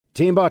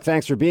Team Buck,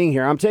 thanks for being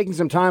here. I'm taking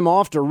some time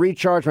off to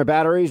recharge my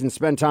batteries and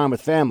spend time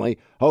with family.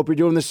 Hope you're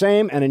doing the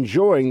same and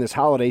enjoying this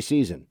holiday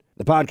season.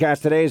 The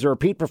podcast today is a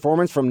repeat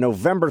performance from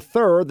November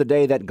 3rd, the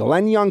day that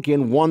Glenn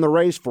Youngkin won the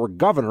race for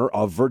governor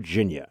of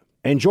Virginia.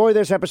 Enjoy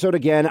this episode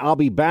again. I'll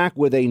be back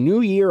with a new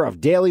year of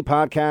daily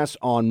podcasts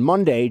on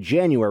Monday,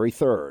 January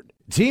 3rd.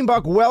 Team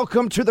Buck,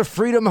 welcome to the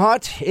Freedom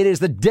Hut. It is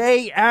the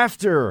day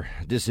after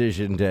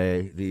Decision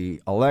Day.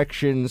 The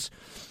elections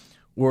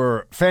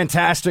were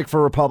fantastic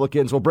for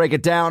Republicans. We'll break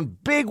it down.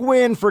 Big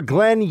win for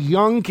Glenn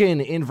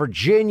Youngkin in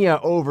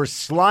Virginia over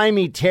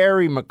slimy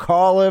Terry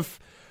McAuliffe.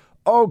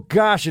 Oh,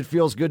 gosh, it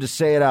feels good to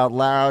say it out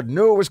loud.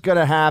 Knew it was going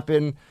to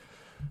happen.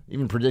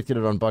 Even predicted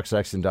it on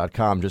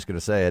bucksexton.com. Just going to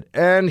say it.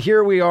 And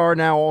here we are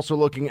now also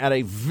looking at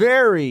a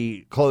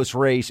very close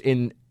race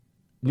in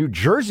New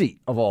Jersey,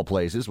 of all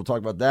places. We'll talk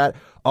about that.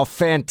 A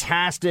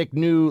fantastic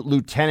new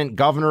lieutenant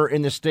governor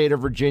in the state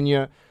of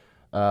Virginia.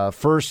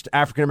 First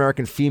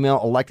African-American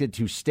female elected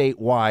to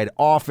statewide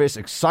office.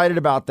 Excited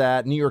about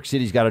that. New York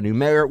City's got a new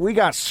mayor. We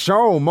got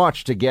so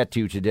much to get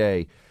to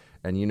today.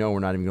 And you know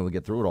we're not even going to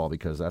get through it all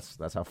because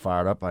that's how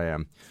fired up I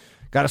am.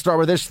 Got to start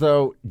with this,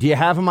 though. Do you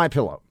have a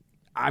MyPillow?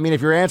 I mean,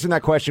 if you're answering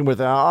that question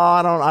with,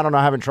 I don't know,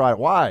 I haven't tried it.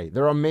 Why?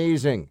 They're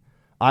amazing.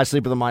 I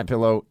sleep with a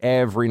MyPillow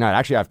every night.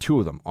 Actually, I have two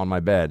of them on my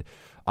bed.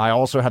 I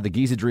also have the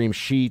Giza Dream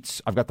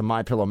sheets. I've got the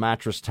MyPillow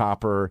mattress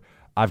topper.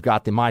 I've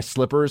got the My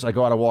Slippers. I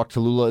go out and walk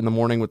Tallulah in the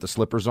morning with the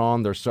slippers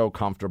on. They're so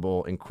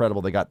comfortable,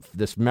 incredible. They got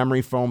this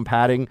memory foam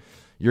padding.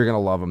 You're going to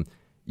love them.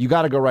 You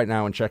got to go right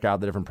now and check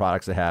out the different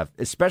products they have,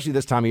 especially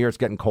this time of year. It's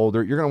getting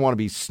colder. You're going to want to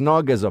be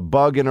snug as a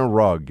bug in a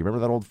rug. You remember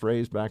that old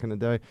phrase back in the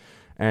day?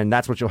 And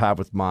that's what you'll have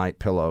with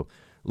MyPillow.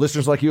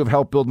 Listeners like you have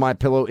helped build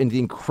MyPillow into the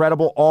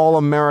incredible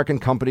all-American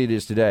company it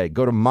is today.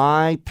 Go to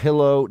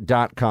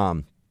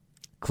MyPillow.com.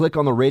 Click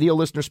on the radio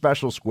listener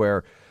special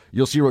square.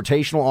 You'll see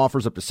rotational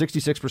offers up to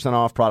 66%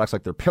 off products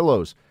like their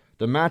pillows,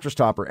 the mattress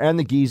topper, and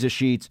the Giza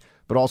sheets,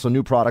 but also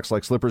new products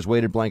like slippers,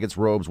 weighted blankets,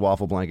 robes,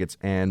 waffle blankets,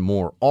 and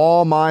more.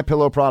 All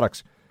MyPillow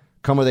products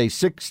come with a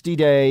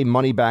 60-day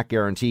money-back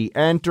guarantee.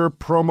 Enter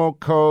promo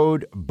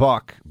code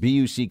BUCK,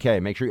 B-U-C-K.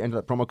 Make sure you enter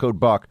that promo code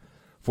BUCK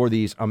for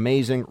these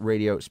amazing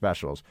radio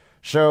specials.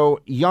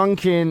 So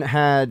Youngkin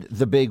had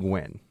the big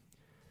win,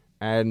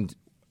 and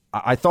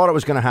I thought it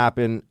was going to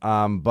happen,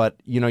 but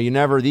you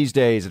never, these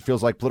days, it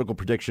feels like political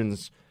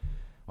predictions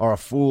are a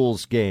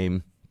fool's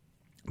game.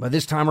 But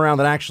this time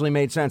around, it actually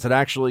made sense. It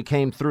actually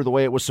came through the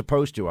way it was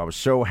supposed to. I was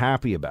so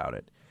happy about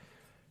it.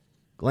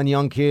 Glenn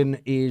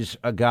Youngkin is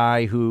a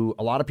guy who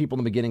a lot of people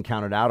in the beginning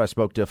counted out. I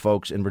spoke to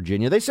folks in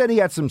Virginia. They said he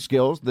had some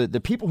skills. The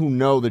people who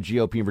know the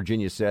GOP in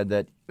Virginia said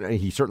that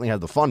he certainly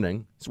had the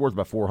funding. It's worth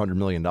about $400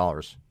 million.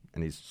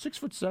 And he's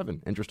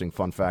 6'7". Interesting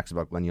fun facts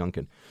about Glenn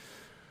Youngkin.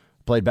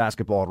 Played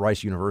basketball at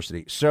Rice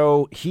University.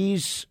 So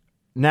he's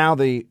now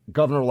the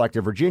governor-elect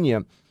of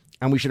Virginia.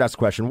 And we should ask the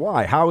question,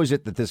 why? How is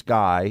it that this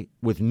guy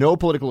with no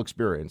political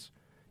experience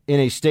in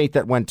a state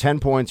that went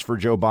 10 points for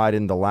Joe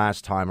Biden the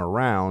last time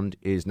around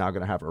is now going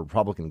to have a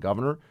Republican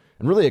governor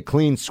and really a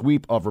clean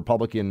sweep of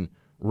Republican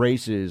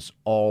races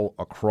all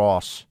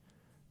across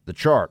the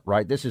chart,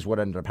 right? This is what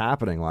ended up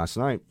happening last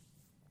night.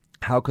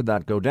 How could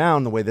that go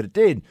down the way that it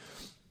did?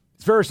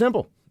 It's very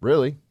simple,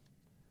 really.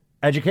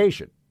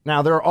 Education.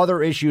 Now, there are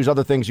other issues,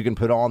 other things you can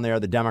put on there.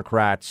 The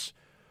Democrats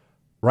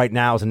right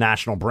now as a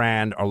national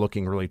brand are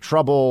looking really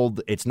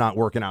troubled. It's not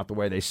working out the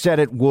way they said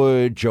it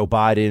would. Joe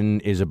Biden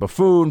is a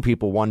buffoon.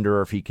 People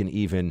wonder if he can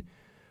even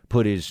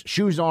put his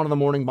shoes on in the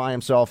morning by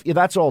himself. Yeah,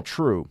 that's all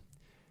true.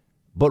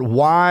 But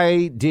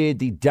why did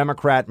the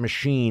Democrat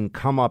machine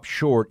come up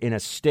short in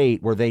a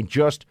state where they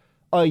just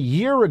a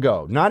year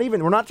ago,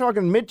 we're not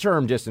talking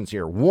midterm distance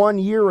here, 1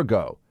 year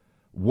ago,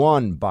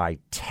 won by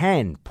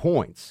 10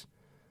 points?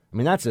 I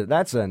mean, that's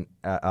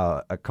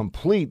a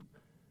complete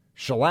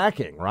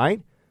shellacking,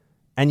 right?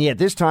 And yet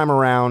this time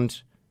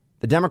around,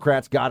 the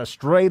Democrats got a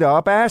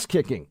straight-up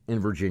ass-kicking in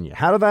Virginia.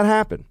 How did that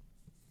happen?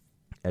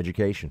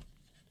 Education.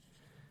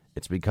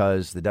 It's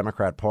because the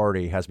Democrat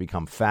Party has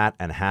become fat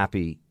and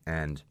happy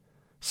and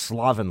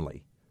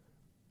slovenly,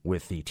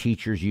 with the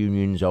teachers'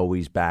 unions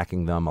always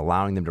backing them,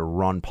 allowing them to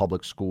run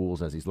public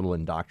schools as these little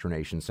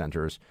indoctrination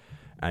centers.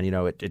 And,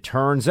 it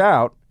turns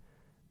out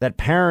that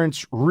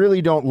parents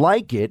really don't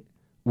like it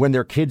when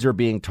their kids are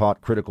being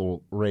taught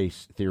critical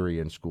race theory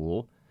in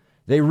school.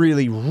 They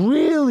really,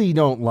 really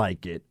don't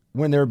like it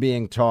when they're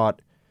being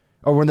taught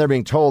or when they're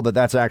being told that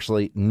that's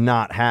actually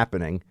not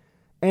happening.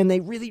 And they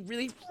really,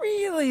 really,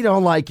 really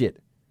don't like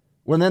it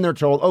when then they're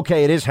told,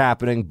 okay, it is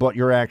happening, but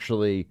you're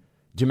actually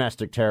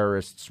domestic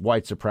terrorists,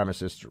 white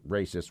supremacists,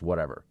 racists,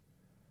 whatever.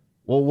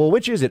 Well,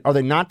 which is it? Are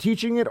they not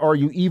teaching it, or are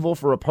you evil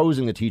for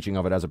opposing the teaching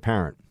of it as a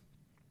parent?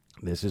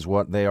 This is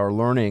what they are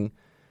learning.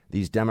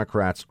 These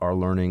Democrats are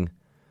learning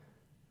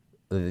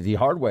the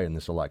hard way in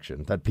this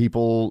election, that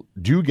people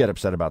do get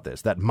upset about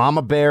this, that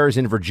mama bears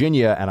in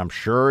Virginia, and I'm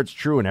sure it's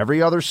true in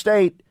every other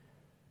state,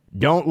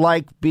 don't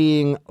like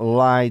being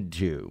lied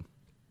to.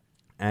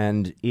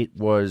 And it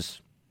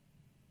was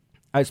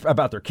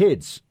about their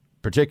kids,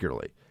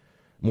 particularly,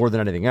 more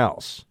than anything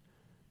else.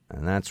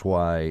 And that's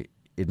why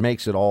it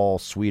makes it all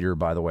sweeter,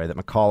 by the way, that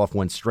McAuliffe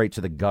went straight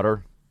to the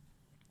gutter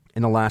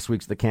in the last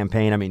weeks of the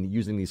campaign. I mean,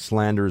 using these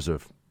slanders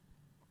of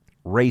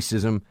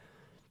racism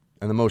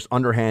and the most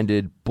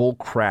underhanded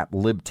bullcrap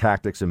lib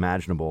tactics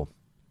imaginable.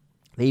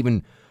 They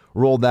even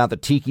rolled out the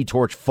tiki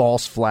torch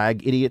false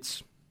flag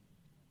idiots.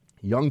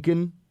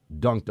 Youngkin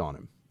dunked on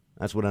him.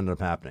 That's what ended up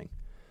happening.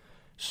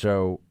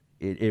 So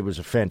it was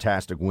a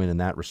fantastic win in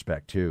that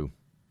respect, too.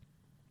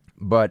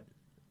 But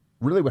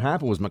really what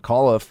happened was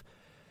McAuliffe,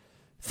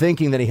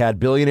 thinking that he had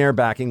billionaire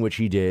backing, which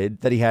he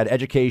did, that he had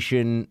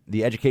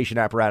the education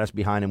apparatus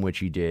behind him, which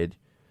he did.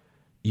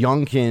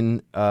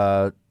 Youngkin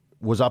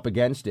was up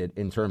against it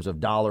in terms of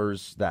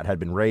dollars that had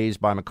been raised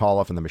by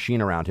McAuliffe and the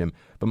machine around him.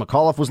 But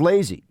McAuliffe was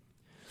lazy.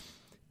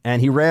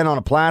 And he ran on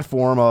a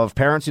platform of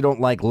parents who don't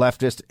like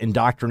leftist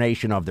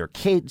indoctrination of their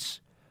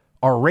kids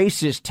are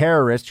racist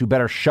terrorists who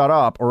better shut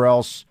up or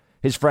else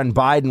his friend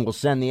Biden will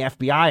send the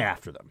FBI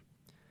after them.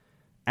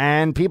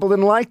 And people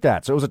didn't like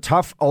that. So it was a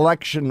tough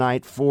election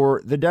night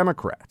for the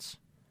Democrats.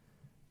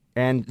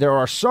 And there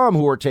are some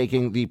who are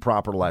taking the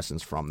proper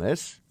lessons from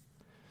this.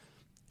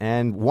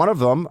 And one of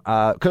them,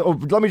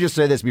 let me just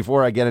say this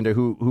before I get into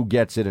who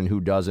gets it and who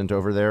doesn't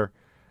over there.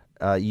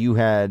 You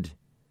had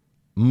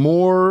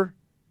more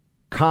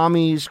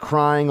commies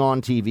crying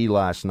on TV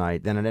last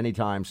night than at any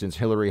time since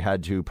Hillary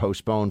had to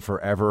postpone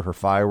forever her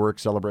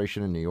fireworks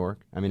celebration in New York.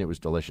 I mean, it was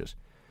delicious.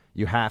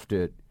 You have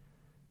to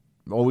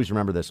always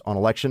remember this. On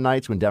election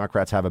nights when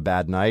Democrats have a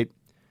bad night,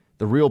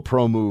 the real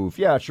pro move,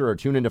 yeah, sure,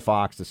 tune into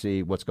Fox to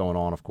see what's going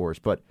on, of course,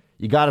 but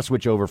you got to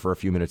switch over for a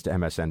few minutes to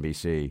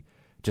MSNBC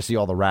to see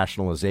all the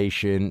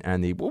rationalization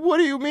and the, well, what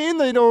do you mean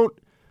they don't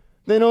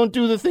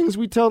do the things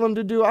we tell them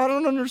to do? I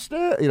don't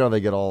understand. You know, they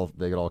get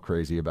all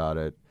crazy about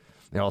it.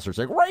 They all start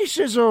saying,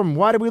 racism,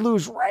 why did we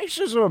lose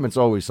racism? It's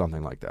always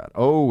something like that.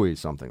 Always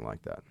something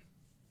like that.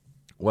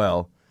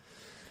 Well,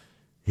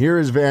 here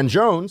is Van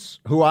Jones,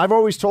 who I've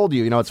always told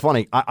you, it's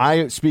funny.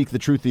 I speak the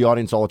truth to the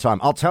audience all the time.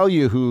 I'll tell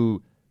you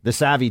who the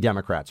savvy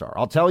Democrats are.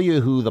 I'll tell you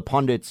who the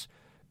pundits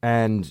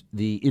and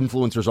the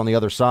influencers on the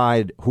other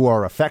side who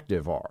are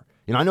effective are.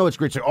 I know it's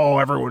great to say,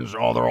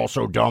 they're all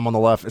so dumb on the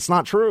left. It's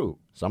not true.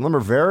 Some of them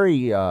are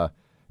very,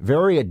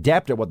 very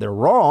adept at what they're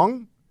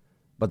wrong,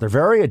 but they're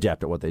very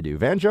adept at what they do.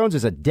 Van Jones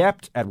is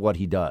adept at what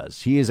he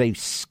does. He is a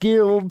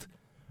skilled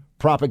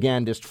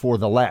propagandist for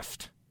the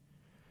left.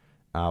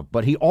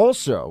 But he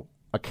also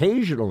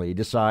occasionally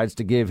decides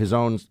to give his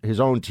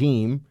own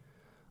team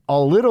a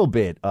little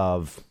bit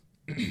of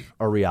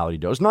a reality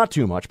dose. Not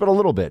too much, but a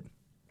little bit.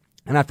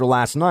 And after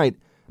last night,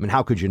 I mean,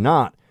 how could you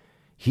not?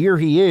 Here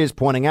he is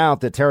pointing out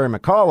that Terry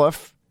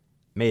McAuliffe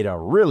made a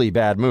really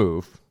bad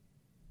move,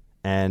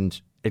 and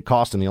it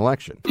cost him the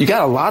election. You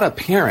got a lot of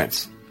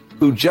parents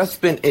who just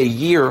spent a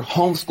year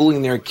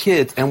homeschooling their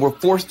kids and were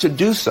forced to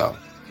do so.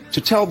 To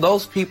tell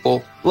those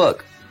people,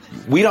 look,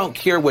 we don't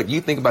care what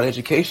you think about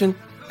education,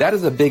 that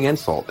is a big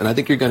insult. And I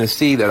think you're going to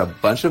see that a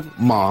bunch of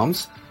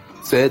moms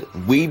said,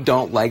 we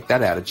don't like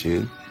that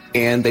attitude,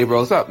 and they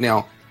rose up.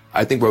 Now,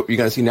 I think what you're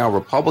going to see now,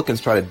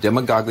 Republicans try to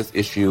demagogue this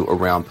issue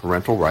around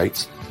parental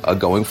rights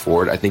going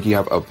forward. I think you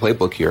have a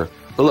playbook here.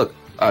 But look,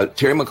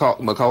 Terry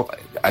McAuliffe,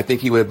 I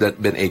think he would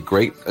have been a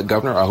great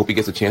governor. I hope he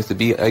gets a chance to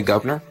be a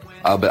governor.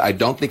 But I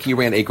don't think he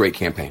ran a great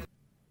campaign.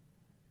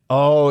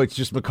 Oh, it's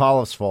just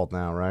McAuliffe's fault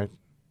now, right?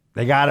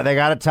 They got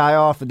to tie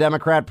off the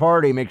Democrat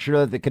Party, make sure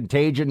that the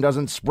contagion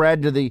doesn't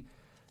spread to the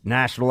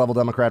national level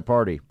Democrat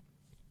Party.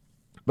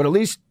 But at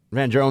least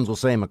Van Jones will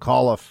say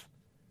McAuliffe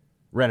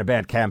ran a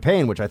bad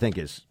campaign, which I think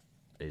is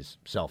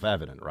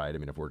self-evident, right? I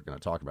mean, if we're going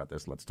to talk about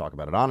this, let's talk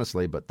about it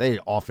honestly, but they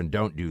often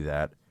don't do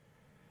that.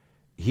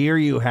 Here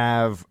you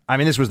have, I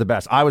mean, this was the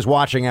best. I was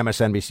watching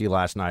MSNBC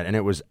last night, and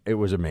it was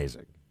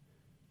amazing.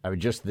 I mean,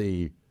 just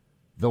the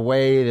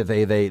way that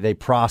they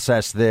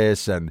process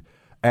this,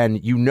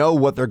 and you know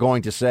what they're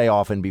going to say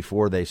often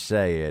before they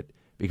say it,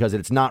 because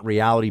it's not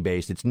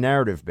reality-based, it's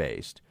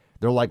narrative-based.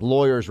 They're like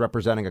lawyers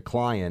representing a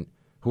client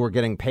who are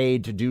getting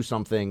paid to do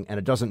something, and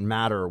it doesn't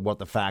matter what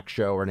the facts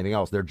show or anything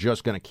else. They're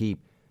just going to keep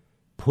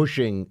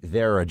pushing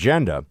their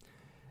agenda.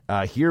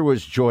 Here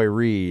was Joy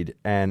Reid,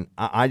 and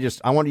I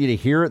want you to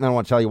hear it, and then I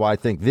want to tell you why I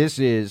think this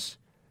is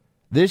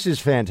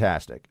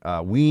fantastic.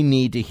 We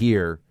need to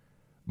hear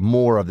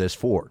more of this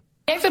for.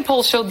 Exit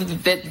polls showed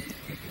that,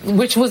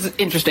 which was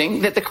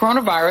interesting, that the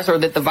coronavirus or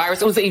that the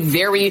virus was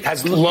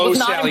was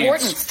not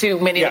important to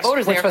many of the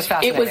voters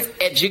there. It was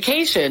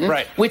education,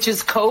 right, which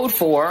is code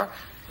for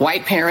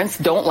white parents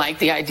don't like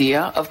the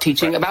idea of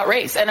teaching about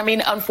race. And I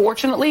mean,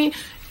 unfortunately,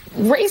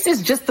 race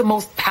is just the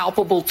most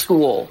palpable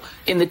tool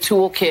in the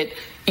toolkit.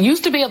 It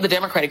used to be of the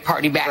Democratic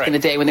Party back in the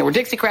day when they were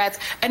Dixiecrats,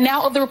 and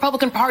now of the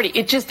Republican Party.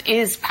 It just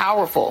is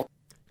powerful.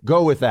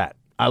 Go with that.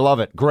 I love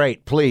it.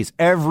 Great. Please.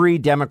 Every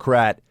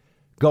Democrat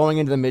going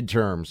into the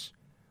midterms,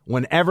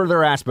 whenever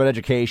they're asked about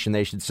education,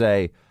 they should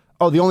say,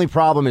 oh, the only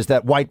problem is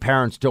that white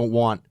parents don't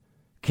want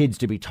kids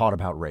to be taught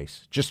about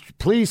race. Just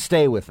please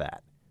stay with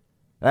that.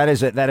 That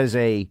is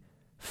a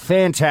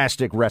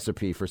fantastic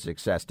recipe for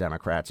success,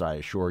 Democrats, I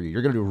assure you.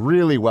 You're going to do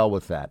really well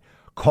with that.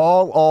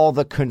 Call all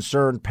the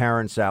concerned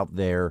parents out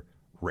there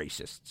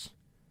racists.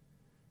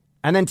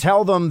 and then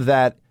tell them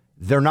that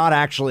they're not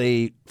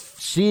actually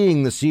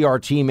seeing the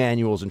CRT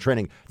manuals and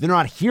training. They're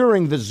not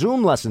hearing the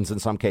Zoom lessons in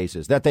some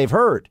cases that they've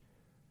heard,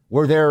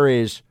 where there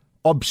is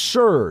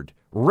absurd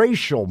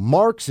racial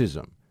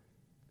Marxism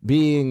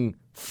being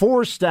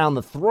forced down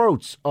the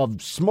throats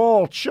of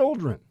small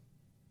children,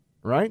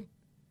 right?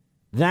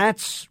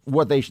 That's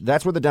what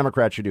the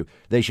Democrats should do.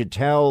 They should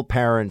tell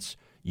parents,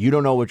 you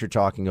don't know what you're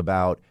talking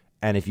about,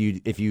 and if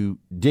you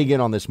dig in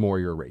on this more,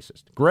 you're a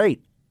racist.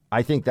 Great.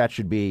 I think that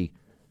should be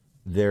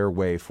their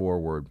way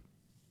forward.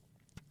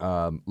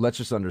 Let's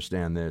just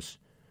understand this.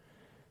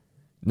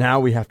 Now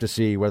we have to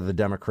see whether the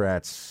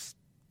Democrats,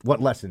 what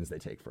lessons they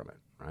take from it,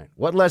 right?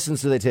 What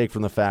lessons do they take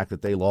from the fact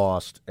that they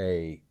lost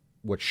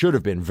what should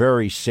have been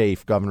very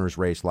safe governor's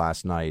race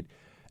last night?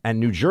 And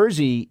New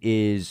Jersey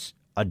is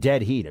a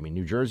dead heat. I mean,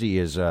 New Jersey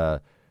is I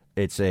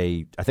think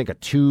a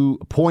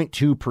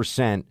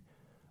 2.2%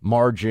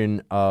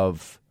 margin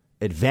of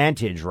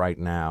advantage right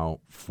now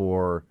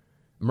for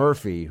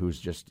Murphy, who's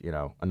just,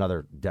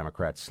 another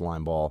Democrat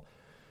slimeball,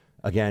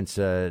 against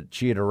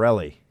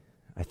Chiatarelli.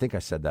 I think I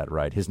said that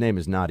right. His name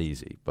is not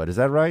easy, but is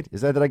that right?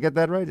 Did I get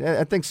that right?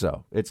 I think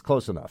so. It's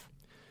close enough.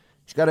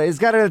 He's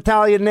got an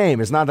Italian name.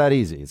 It's not that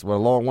easy. It's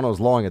one of those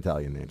long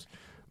Italian names.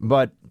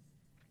 But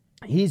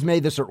he's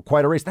made this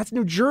quite a race. That's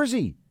New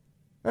Jersey.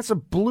 That's a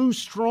blue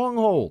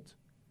stronghold,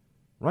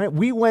 right?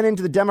 We went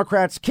into the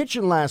Democrats'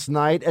 kitchen last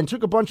night and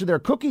took a bunch of their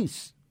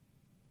cookies.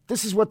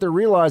 This is what they're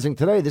realizing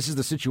today. This is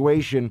the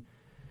situation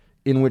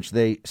in which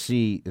they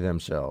see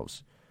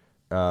themselves.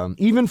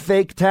 Even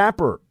fake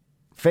Tapper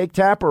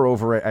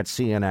over at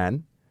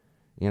CNN,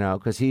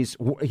 because his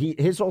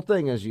whole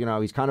thing is,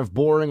 he's kind of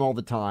boring all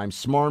the time,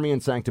 smarmy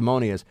and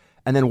sanctimonious.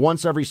 And then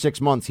once every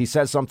 6 months, he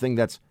says something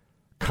that's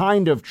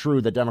kind of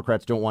true that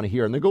Democrats don't want to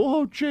hear. And they go,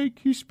 oh, Jake,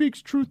 he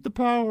speaks truth to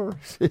power.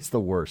 It's the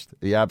worst,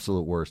 the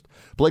absolute worst.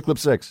 Blake, clip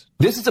 6.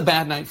 This is a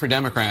bad night for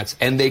Democrats,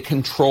 and they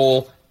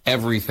control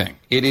everything.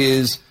 It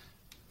is,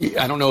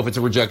 I don't know if it's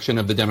a rejection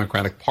of the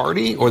Democratic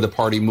Party or the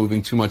party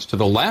moving too much to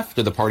the left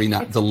or the party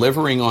not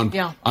delivering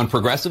on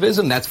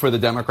progressivism. That's for the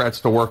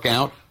Democrats to work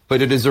out,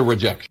 but it is a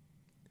rejection.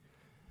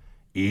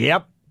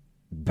 Yep.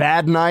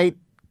 Bad night.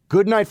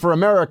 Good night for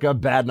America.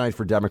 Bad night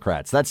for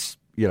Democrats. That's,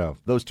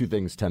 those two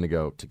things tend to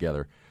go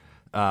together.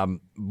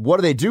 What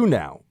do they do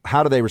now?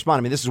 How do they respond?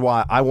 I mean, this is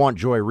why I want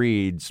Joy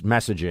Reid's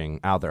messaging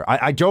out there.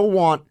 I don't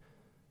want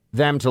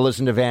them to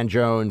listen to Van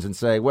Jones and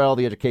say, well,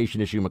 the education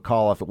issue,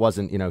 McAuliffe, it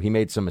wasn't, he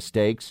made some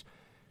mistakes.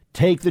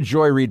 Take the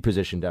Joy Reid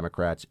position,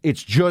 Democrats.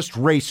 It's just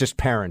racist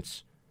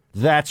parents.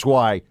 That's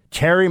why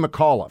Terry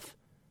McAuliffe,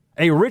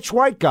 a rich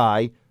white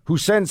guy who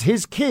sends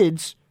his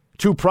kids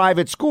to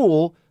private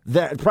schools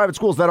that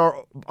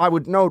are, I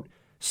would note,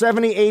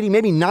 70, 80,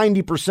 maybe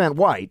 90%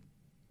 white.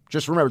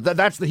 Just remember,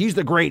 he's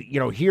the great,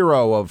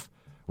 hero of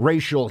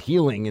racial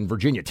healing in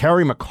Virginia.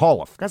 Terry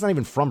McAuliffe. Guy's not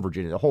even from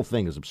Virginia. The whole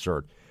thing is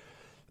absurd.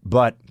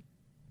 But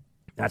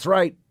that's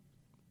right.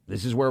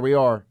 This is where we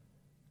are.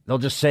 They'll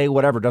just say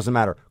whatever. Doesn't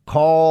matter.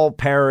 Call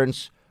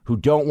parents who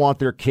don't want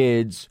their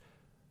kids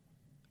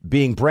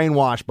being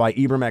brainwashed by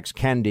Ibram X.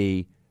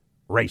 Kendi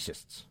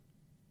racists.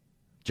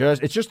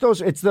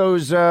 It's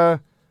those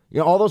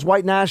all those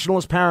white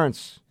nationalist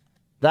parents.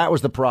 That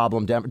was the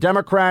problem.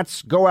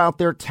 Democrats, go out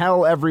there,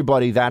 tell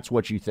everybody that's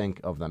what you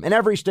think of them in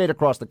every state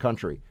across the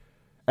country.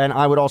 And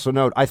I would also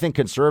note, I think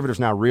conservatives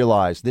now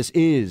realize this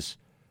is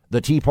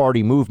the Tea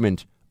Party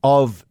movement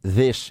of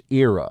this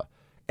era.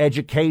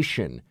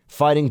 Education,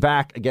 fighting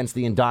back against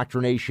the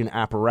indoctrination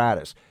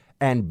apparatus,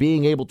 and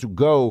being able to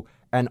go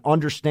and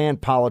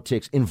understand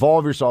politics,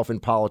 involve yourself in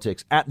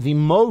politics at the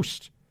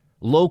most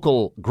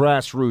local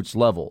grassroots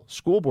level.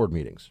 School board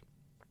meetings.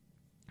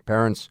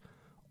 Parents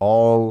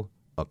all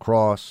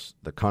across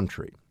the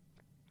country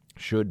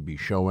should be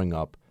showing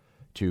up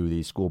to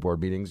these school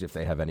board meetings if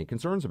they have any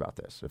concerns about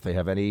this, if they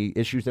have any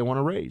issues they want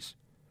to raise.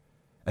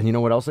 And you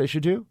know what else they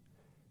should do?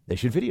 They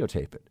should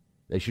videotape it.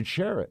 They should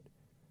share it.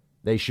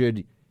 They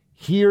should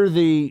hear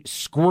the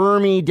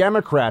squirmy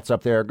Democrats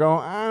up there go,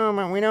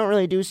 oh, we don't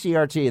really do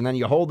CRT. And then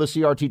you hold the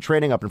CRT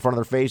training up in front of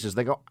their faces.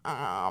 They go,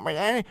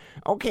 oh,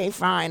 okay,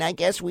 fine. I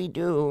guess we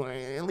do.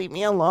 Leave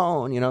me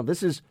alone.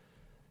 This is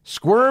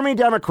squirmy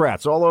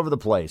Democrats all over the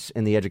place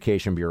in the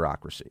education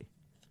bureaucracy.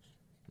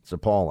 It's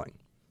appalling.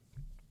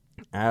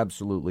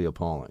 Absolutely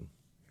appalling.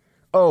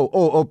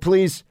 Oh,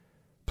 please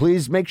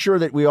make sure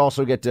that we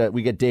also get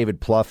David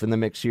Plouffe in the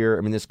mix here.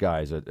 I mean, this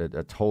guy's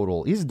a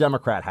total, he's a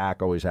Democrat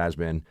hack, always has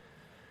been.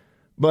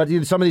 But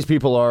some of these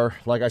people are,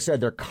 like I said,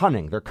 they're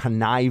cunning. They're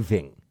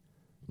conniving.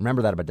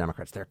 Remember that about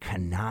Democrats. They're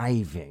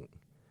conniving.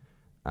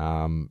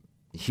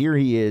 Here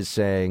he is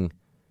saying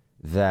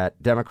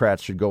that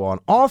Democrats should go on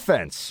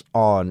offense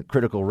on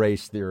critical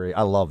race theory.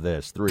 I love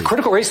this. 3.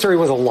 Critical race theory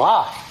was a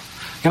lie.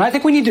 And I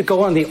think we need to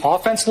go on the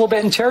offense a little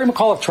bit. And Terry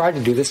McAuliffe tried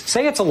to do this.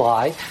 Say it's a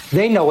lie.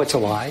 They know it's a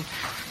lie.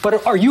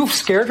 But are you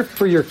scared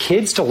for your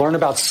kids to learn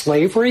about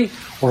slavery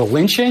or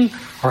lynching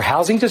or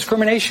housing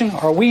discrimination?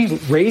 Are we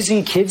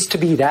raising kids to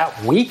be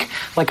that weak?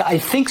 Like, I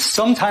think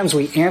sometimes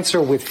we answer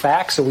with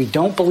facts and we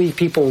don't believe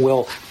people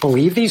will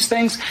believe these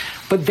things,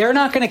 but they're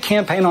not going to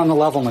campaign on the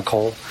level,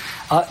 Nicole.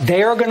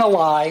 They are going to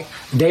lie.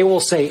 They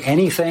will say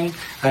anything.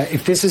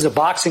 If this is a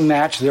boxing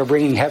match, they're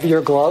bringing heavier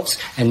gloves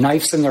and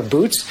knives in their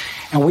boots,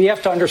 and we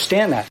have to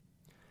understand that.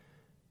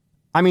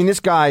 I mean, this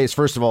guy is,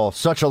 first of all,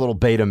 such a little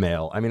beta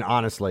male. I mean,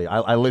 honestly,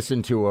 I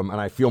listen to him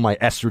and I feel my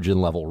estrogen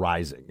level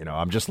rising. You know,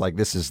 I'm just like,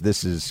 this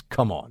is,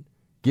 come on,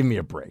 give me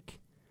a break.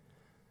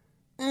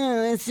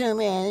 Oh, that's so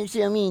bad. They're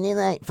so mean. They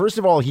lie. First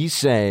of all, he's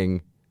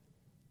saying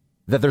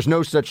that there's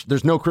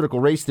no critical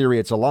race theory.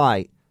 It's a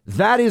lie.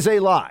 That is a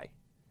lie.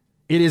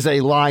 It is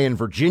a lie in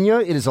Virginia.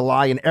 It is a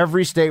lie in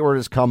every state where it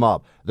has come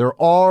up. There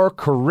are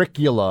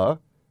curricula.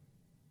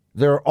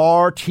 There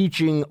are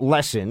teaching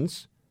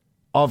lessons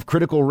of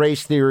critical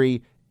race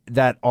theory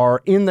that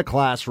are in the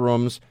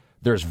classrooms.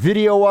 There's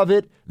video of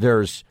it.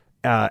 There's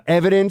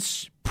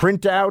evidence,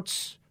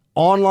 printouts,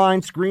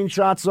 online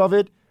screenshots of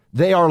it.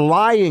 They are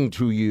lying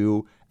to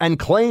you and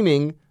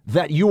claiming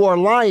that you are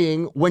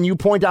lying when you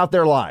point out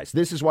their lies.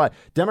 This is why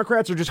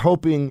Democrats are just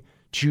hoping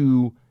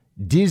to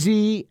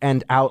dizzy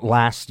and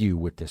outlast you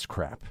with this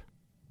crap.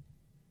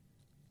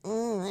 I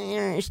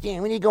don't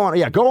understand. When you go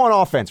on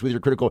offense with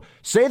your critical.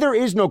 Say there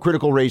is no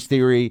critical race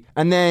theory,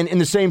 and then in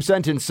the same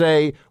sentence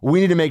say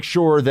we need to make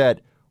sure that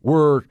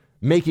we're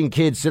making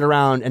kids sit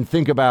around and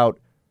think about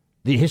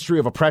the history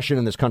of oppression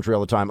in this country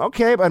all the time.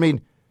 Okay, but I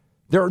mean,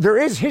 there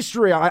is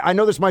history. I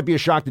know this might be a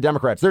shock to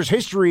Democrats. There's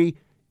history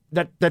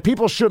that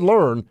people should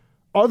learn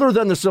other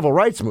than the civil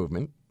rights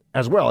movement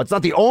as well. It's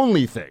not the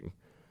only thing.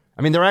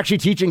 I mean, they're actually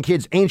teaching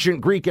kids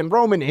ancient Greek and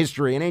Roman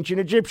history and ancient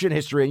Egyptian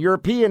history and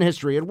European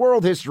history and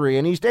world history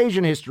and East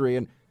Asian history.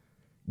 And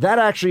that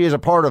actually is a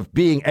part of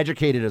being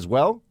educated as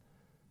well.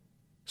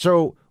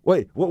 So,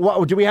 wait,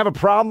 do we have a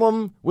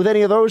problem with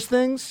any of those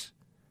things?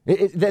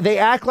 They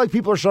act like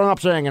people are showing up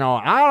saying,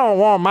 I don't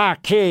want my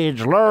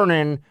kids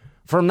learning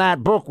from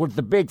that book with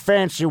the big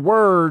fancy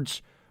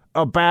words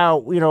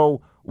about,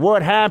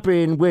 what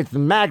happened with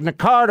Magna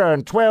Carta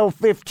in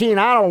 1215.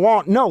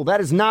 No,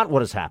 that is not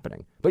what is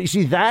happening. But you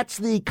see, that's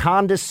the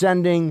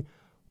condescending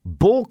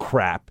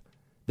bullcrap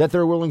that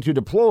they're willing to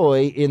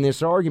deploy in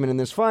this argument, in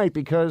this fight,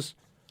 because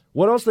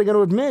what else are they going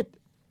to admit?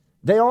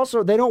 They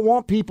don't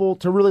want people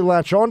to really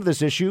latch on to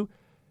this issue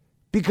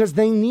because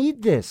they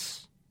need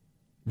this.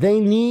 They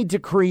need to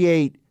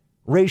create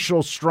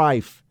racial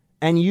strife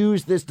and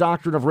use this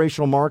doctrine of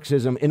racial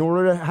Marxism in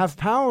order to have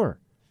power.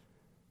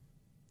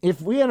 If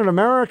we had an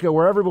America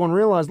where everyone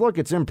realized, look,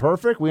 it's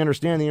imperfect, we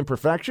understand the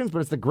imperfections, but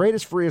it's the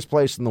greatest, freest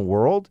place in the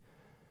world,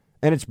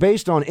 and it's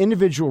based on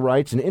individual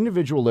rights and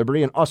individual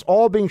liberty and us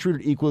all being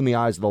treated equally in the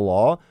eyes of the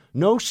law,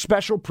 no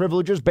special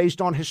privileges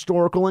based on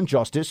historical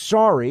injustice,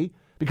 sorry,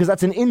 because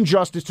that's an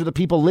injustice to the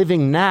people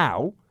living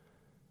now.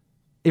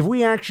 If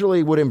we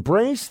actually would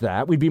embrace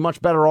that, we'd be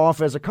much better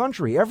off as a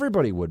country.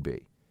 Everybody would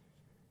be.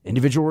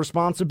 Individual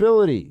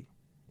responsibility.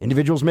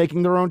 Individuals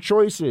making their own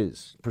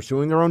choices,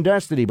 pursuing their own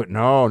destiny. But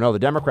no, the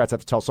Democrats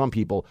have to tell some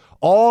people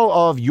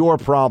all of your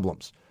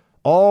problems,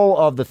 all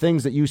of the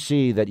things that you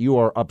see that you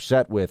are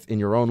upset with in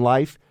your own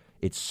life,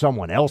 it's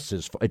someone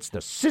else's fault. It's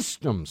the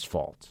system's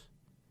fault.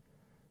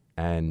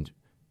 And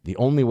the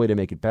only way to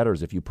make it better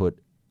is if you put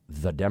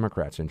the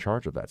Democrats in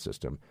charge of that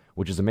system,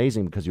 which is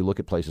amazing because you look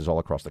at places all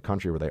across the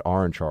country where they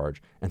are in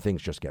charge and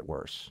things just get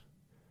worse.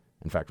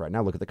 In fact, right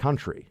now, look at the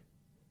country.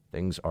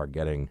 Things are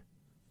getting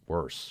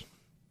worse.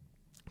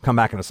 Come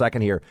back in a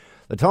second here.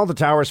 The Tunnel to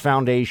Towers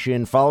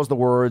Foundation follows the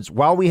words,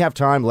 while we have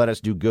time, let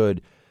us do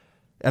good.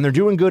 And they're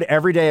doing good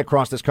every day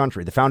across this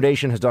country. The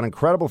foundation has done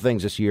incredible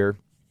things this year,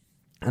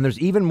 and there's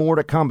even more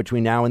to come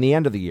between now and the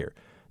end of the year.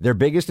 Their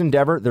biggest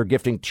endeavor, they're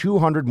gifting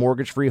 200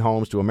 mortgage-free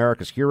homes to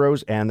America's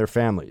heroes and their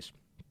families.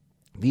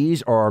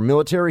 These are our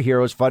military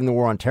heroes fighting the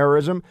war on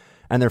terrorism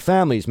and their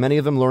families, many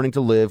of them learning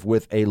to live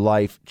with a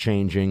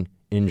life-changing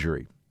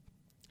injury.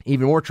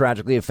 Even more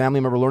tragically, a family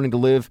member learning to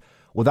live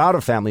without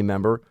a family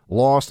member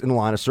lost in the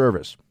line of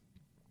service.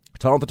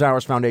 Tunnel to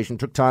Towers Foundation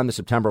took time this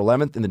September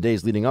 11th and the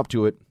days leading up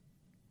to it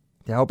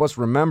to help us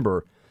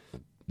remember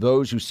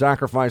those who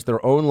sacrificed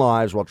their own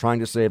lives while trying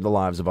to save the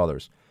lives of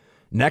others.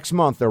 Next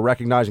month, they're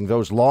recognizing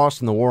those lost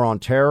in the war on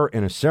terror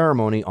in a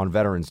ceremony on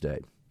Veterans Day.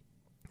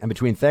 And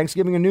between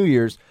Thanksgiving and New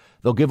Year's,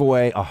 they'll give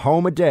away a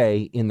home a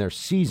day in their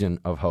season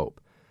of hope.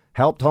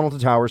 Help Tunnel to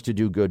Towers to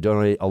do good.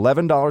 Donate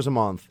 $11 a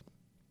month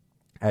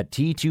at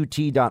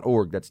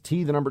T2T.org. That's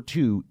T, the number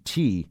 2,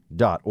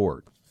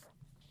 T.org.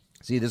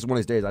 See, this is one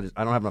of these days.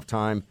 I don't have enough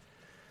time.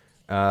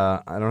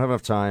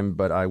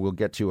 But I will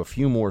get to a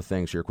few more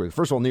things here quickly.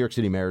 First of all, New York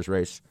City mayor's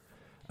race.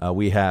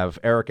 We have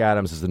Eric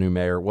Adams as the new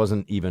mayor.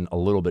 Wasn't even a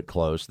little bit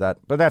close. That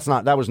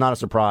was not a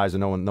surprise,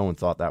 and no one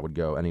thought that would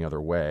go any other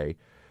way.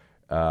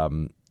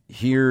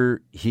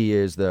 Here he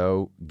is,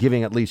 though,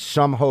 giving at least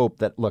some hope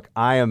that, look,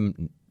 I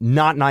am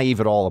not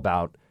naive at all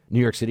about New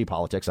York City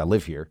politics. I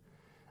live here.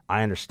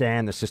 I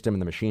understand the system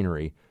and the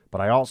machinery, but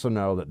I also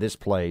know that this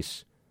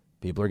place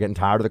People are getting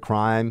tired of the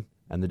crime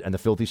and the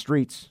filthy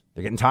streets.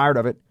 They're getting tired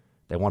of it.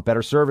 They want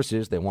better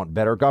services. They want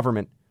better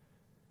government.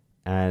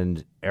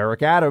 And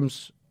Eric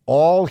Adams,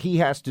 all he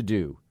has to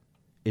do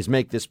is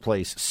make this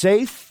place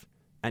safe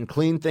and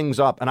clean things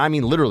up. And I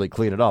mean literally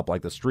clean it up,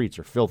 like the streets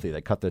are filthy.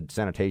 They cut the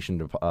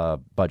sanitation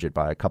budget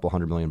by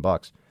 $200 million.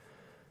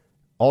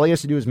 All he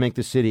has to do is make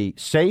the city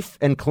safe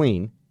and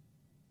clean,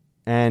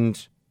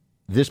 and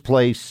this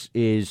place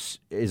is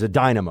a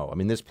dynamo. I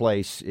mean, this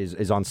place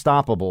is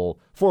unstoppable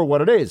for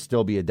what it is.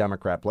 Still be a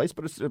Democrat place,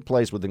 but it's a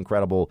place with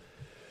incredible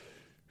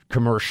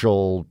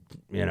commercial,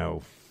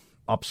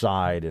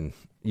 upside, and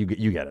you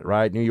get it,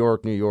 right? New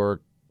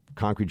York,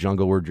 concrete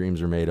jungle where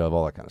dreams are made of,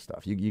 all that kind of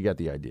stuff. You get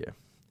the idea.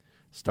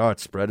 Start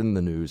spreading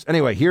the news.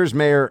 Anyway, here's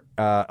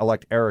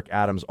Mayor-elect Eric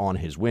Adams on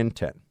his win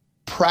 10.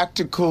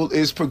 Practical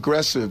is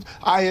progressive.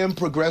 I am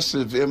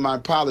progressive in my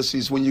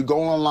policies. When you go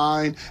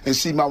online and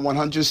see my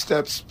 100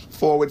 steps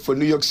forward for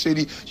New York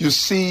City, you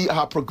see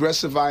how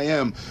progressive I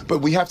am. But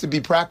we have to be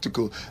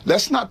practical.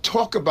 Let's not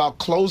talk about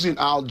closing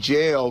our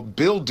jail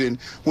building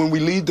when we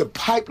leave the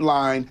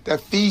pipeline that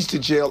feeds the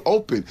jail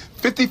open.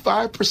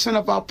 55%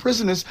 of our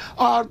prisoners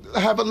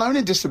have a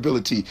learning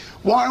disability.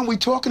 Why aren't we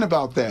talking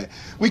about that?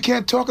 We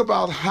can't talk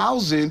about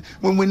housing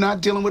when we're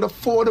not dealing with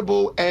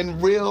affordable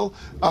and real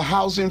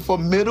housing for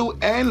middle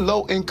and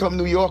low-income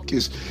New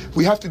Yorkers.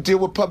 We have to deal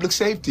with public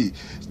safety.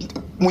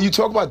 When you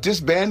talk about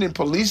disbanding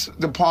police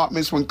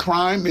departments when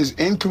crime is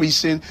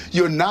increasing,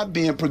 you're not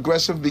being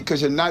progressive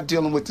because you're not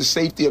dealing with the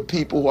safety of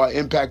people who are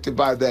impacted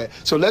by that.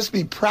 So let's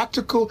be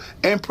practical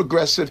and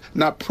progressive,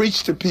 not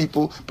preach to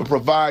people, but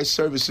provide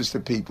services to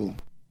people.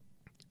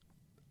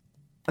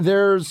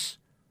 There's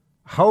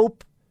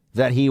hope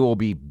that he will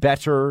be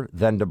better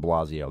than de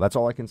Blasio. That's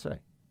all I can say.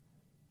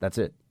 That's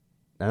it.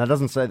 And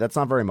that's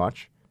not very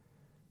much.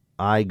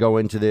 I go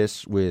into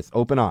this with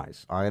open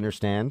eyes. I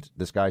understand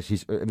this guy.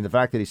 The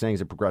fact that he's saying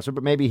he's a progressive,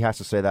 but maybe he has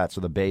to say that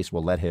so the base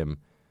will let him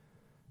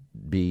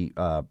be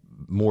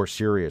more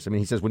serious. I mean,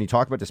 he says when you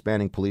talk about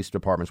disbanding police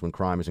departments when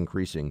crime is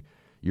increasing,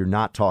 you're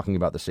not talking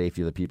about the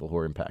safety of the people who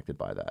are impacted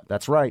by that.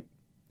 That's right.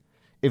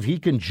 If he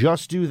can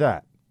just do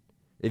that,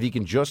 if he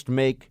can just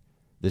make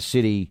the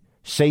city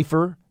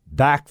safer,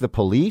 back the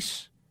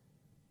police,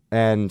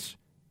 and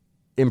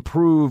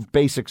improve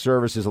basic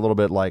services a little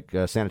bit like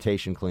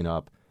sanitation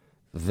cleanup,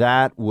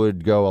 that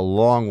would go a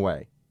long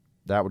way.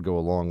 That would go a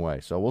long way.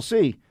 So we'll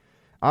see.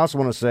 I also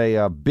want to say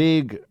a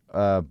big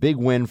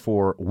win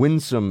for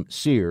Winsome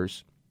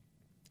Sears,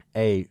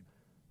 a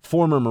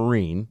former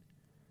Marine,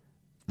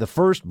 the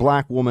first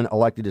black woman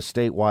elected to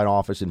statewide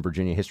office in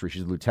Virginia history.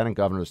 She's the lieutenant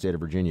governor of the state of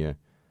Virginia,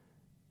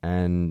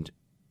 and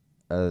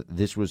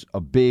this was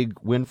a big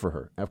win for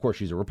her. And of course,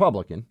 she's a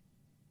Republican,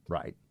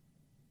 right?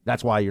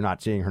 That's why you're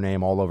not seeing her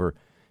name all over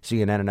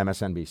CNN and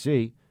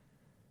MSNBC.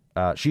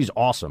 She's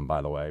awesome,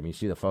 by the way. I mean, you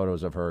see the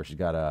photos of her. She's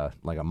got a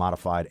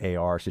modified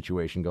AR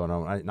situation going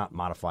on. Not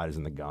modified as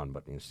in the gun,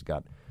 but she's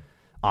got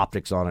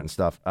optics on it and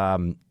stuff.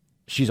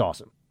 She's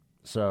awesome.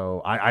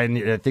 So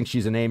I think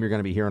she's a name you're going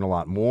to be hearing a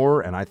lot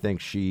more, and I think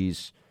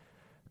she's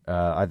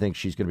going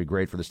to be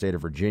great for the state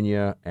of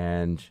Virginia,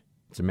 and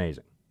it's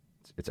amazing.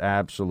 It's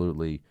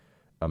absolutely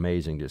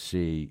amazing to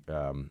see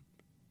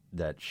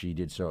that she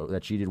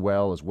did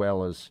well as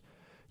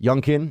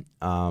Youngkin.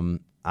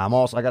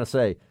 I got to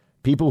say,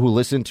 people who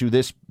listen to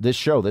this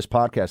show, this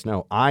podcast,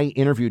 know I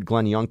interviewed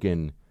Glenn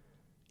Youngkin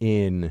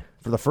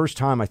for the first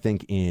time, I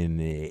think,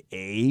 in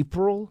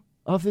April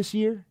of this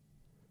year.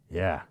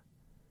 Yeah.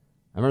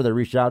 I remember they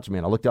reached out to me,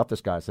 and I looked up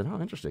this guy. I said,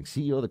 oh, interesting.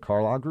 CEO of the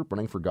Carlyle Group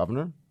running for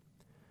governor.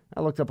 I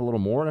looked up a little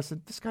more, and I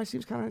said, this guy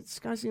seems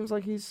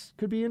like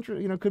could be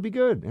could be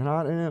good.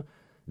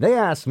 They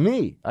asked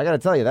me. I got to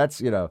tell you, that's,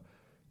 they're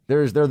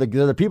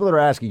the people that are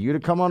asking you to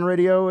come on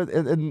radio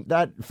in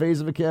that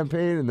phase of a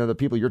campaign, and they're the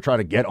people you're trying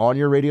to get on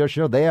your radio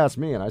show. They asked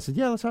me, and I said,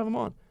 yeah, let's have him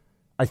on.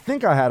 I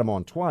think I had him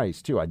on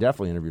twice, too. I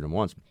definitely interviewed him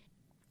once.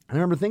 I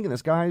remember thinking,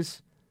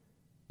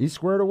 he's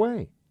squared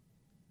away.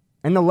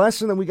 And the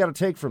lesson that we got to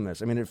take from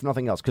this, I mean, if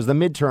nothing else, because the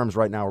midterms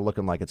right now are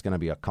looking like it's going to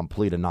be a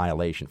complete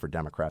annihilation for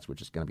Democrats,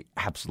 which is going to be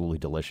absolutely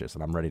delicious,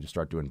 and I'm ready to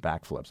start doing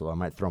backflips, although I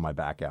might throw my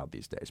back out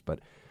these days. But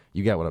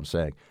you get what I'm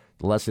saying.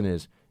 The lesson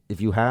is, if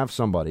you have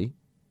somebody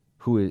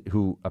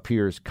who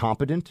appears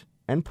competent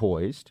and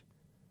poised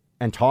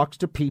and talks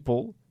to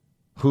people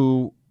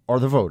who are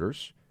the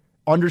voters,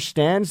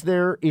 understands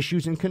their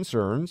issues and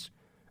concerns,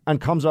 and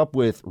comes up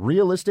with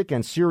realistic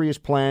and serious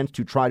plans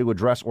to try to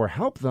address or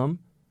help them,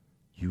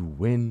 you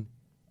win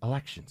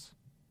elections.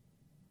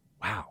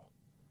 Wow.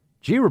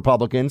 Gee,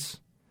 Republicans,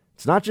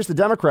 it's not just the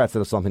Democrats that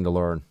have something to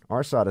learn.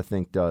 Our side, I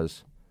think,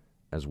 does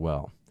as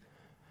well.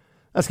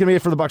 That's going to be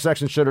it for the Buck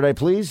Sexton Show today.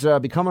 Please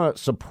become a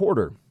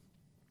supporter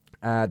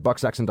at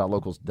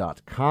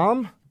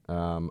bucksexton.locals.com.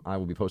 I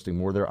will be posting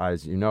more there.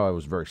 As you know, I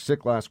was very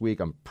sick last week.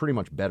 I'm pretty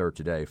much better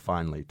today,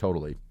 finally,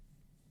 totally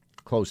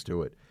close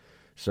to it.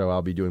 So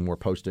I'll be doing more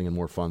posting and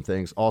more fun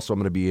things. Also, I'm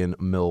going to be in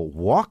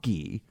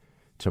Milwaukee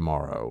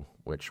tomorrow,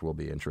 which will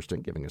be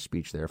interesting, giving a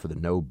speech there for the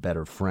No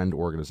Better Friend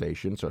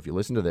organization. So if you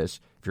listen to this,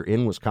 if you're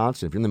in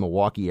Wisconsin, if you're in the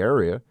Milwaukee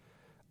area,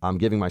 I'm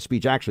giving my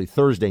speech. Actually,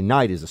 Thursday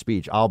night is a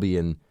speech. I'll be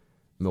in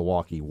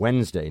Milwaukee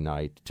Wednesday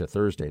night to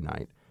Thursday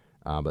night.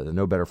 But the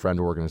No Better Friend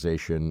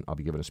organization, I'll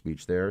be giving a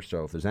speech there.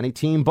 So if there's any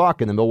Team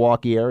Buck in the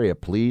Milwaukee area,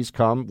 please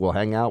come. We'll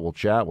hang out. We'll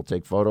chat. We'll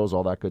take photos,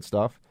 all that good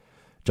stuff.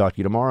 Talk to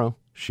you tomorrow.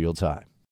 Shields high.